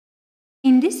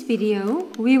In this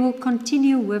video, we will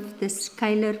continue with the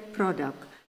scalar product.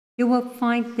 You will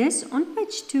find this on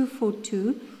page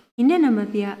 242 in the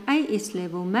Namibian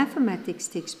AS-Level Mathematics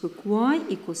textbook, Y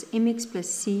equals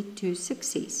mx+c to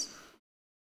success.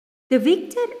 The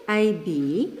vector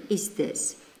AB is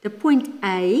this. The point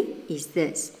A is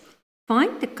this.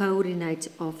 Find the coordinates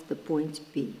of the point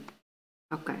B.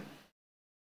 Okay.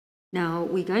 Now,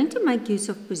 we're going to make use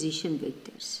of position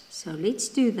vectors. So let's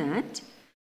do that.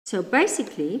 So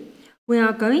basically, we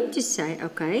are going to say,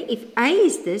 okay, if A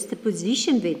is this, the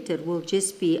position vector will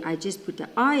just be, I just put a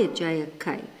I, a J, a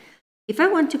K. If I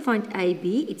want to find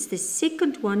AB, it's the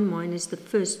second one minus the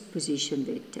first position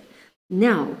vector.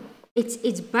 Now,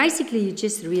 it's basically you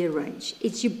just rearrange.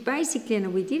 It's you basically,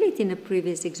 and we did it in a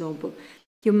previous example,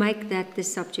 you make that the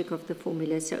subject of the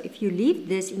formula. So if you leave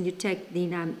this and you take,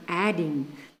 then I'm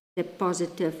adding the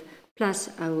positive plus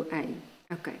OA.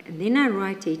 Okay, and then I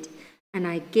write it. And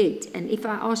I get, and if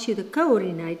I ask you the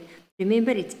coordinate,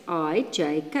 remember it's I,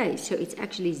 J, K. So it's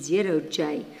actually 0,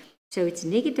 J. So it's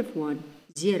 -1,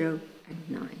 0, and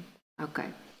 9.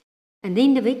 Okay. And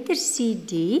then the vector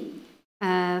CD,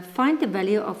 find the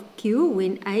value of Q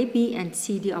when A, B, and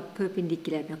CD are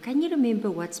perpendicular. Now, can you remember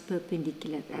what's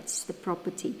perpendicular? That's the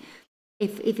property.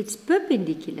 If it's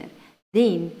perpendicular,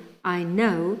 then I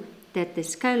know that the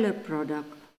scalar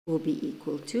product will be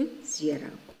equal to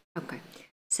 0. Okay.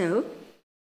 So,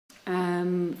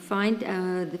 find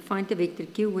the vector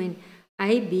Q when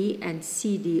A, B, and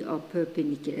CD are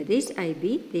perpendicular. There's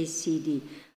AB, there's CD.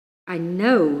 I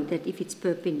know that if it's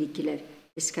perpendicular,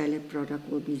 the scalar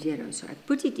product will be 0. So I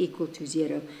put it equal to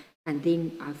 0, and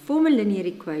then I form a linear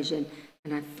equation,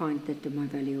 and I find that my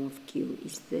value of Q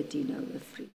is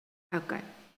 13/3. Okay.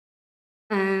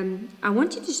 I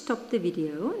want you to stop the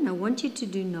video, and I want you to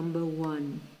do number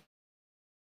 1.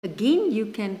 Again, you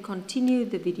can continue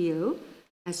the video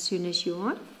as soon as you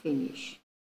are finished.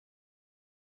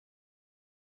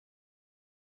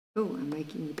 Oh, I'm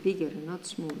making it bigger and not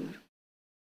smaller.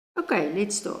 Okay,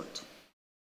 let's start.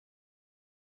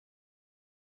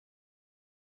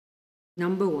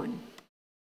 Number 1.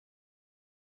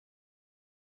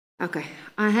 Okay,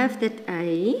 I have that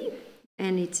A,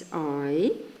 and it's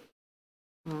I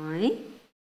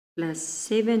plus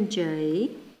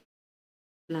 7J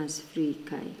plus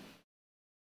 3K.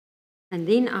 And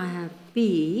then I have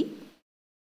B,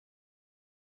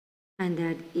 and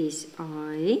that is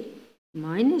I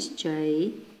minus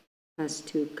J plus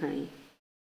 2K.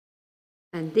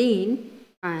 And then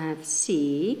I have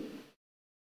C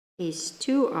is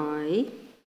 2I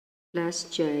plus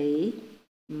J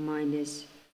minus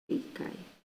 3K.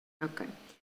 Okay.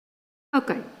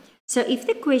 Okay. So if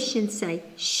the question say,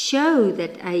 show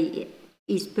that A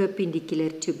is perpendicular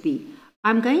to B,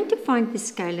 I'm going to find the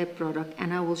scalar product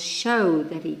and I will show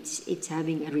that it's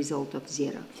having a result of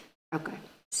 0. Okay,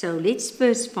 so let's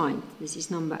first find, this is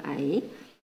number A,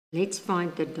 let's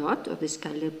find the dot of the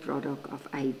scalar product of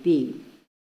AB.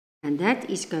 And that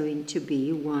is going to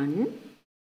be 1,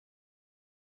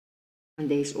 and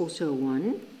there's also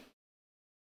 1,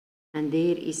 and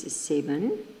there is a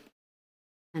 7,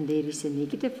 and there is a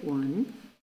 -1,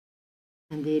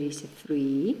 and there is a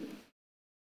 3,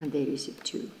 and there is a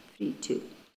 2. 2.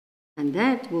 And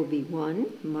that will be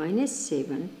 1 minus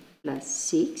 7 plus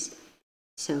 6.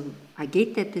 So I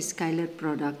get that the scalar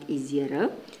product is 0.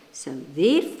 So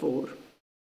therefore,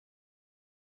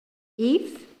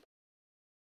 if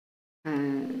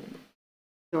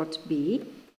dot B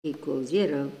equals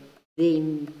 0,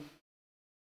 then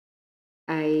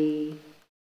A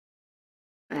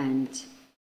and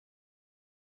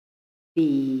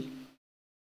B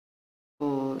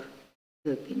are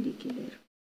perpendicular.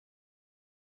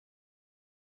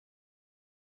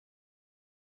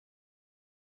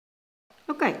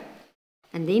 Okay,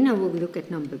 and then I will look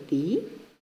at number B.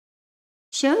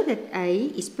 Show that A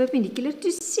is perpendicular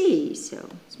to C, so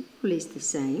it's more or less the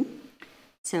same.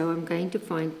 So I'm going to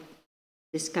find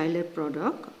the scalar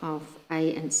product of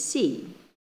A and C.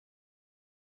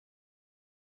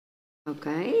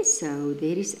 Okay, so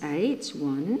there is A, it's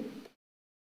 1.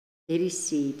 There is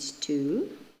C, it's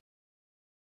 2.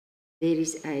 There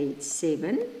is A, it's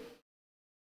 7.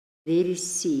 There is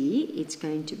C, it's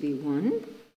going to be 1.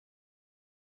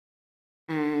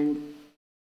 And,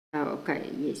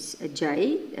 okay, yes, a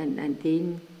J, and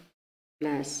then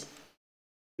plus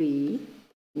 3,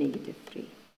 -3.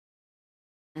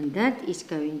 And that is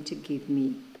going to give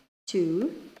me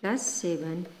 2 plus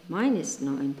 7 minus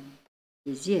 9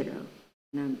 is 0.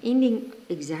 Now I'm ending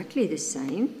exactly the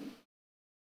same.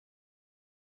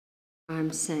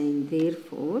 I'm saying,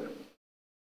 therefore,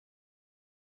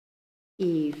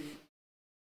 if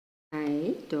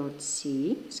A dot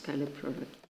C, scalar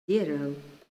product 0,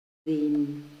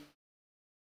 then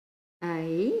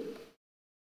A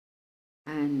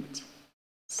and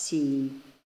C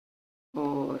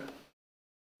are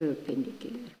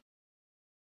perpendicular.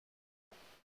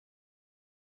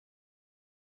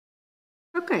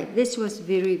 Okay, this was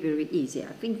very, very easy.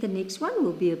 I think the next one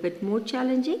will be a bit more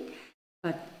challenging,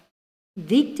 but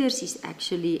vectors is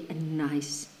actually a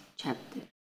nice chapter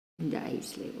in the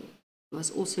AS level. It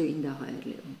was also in the higher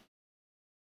level.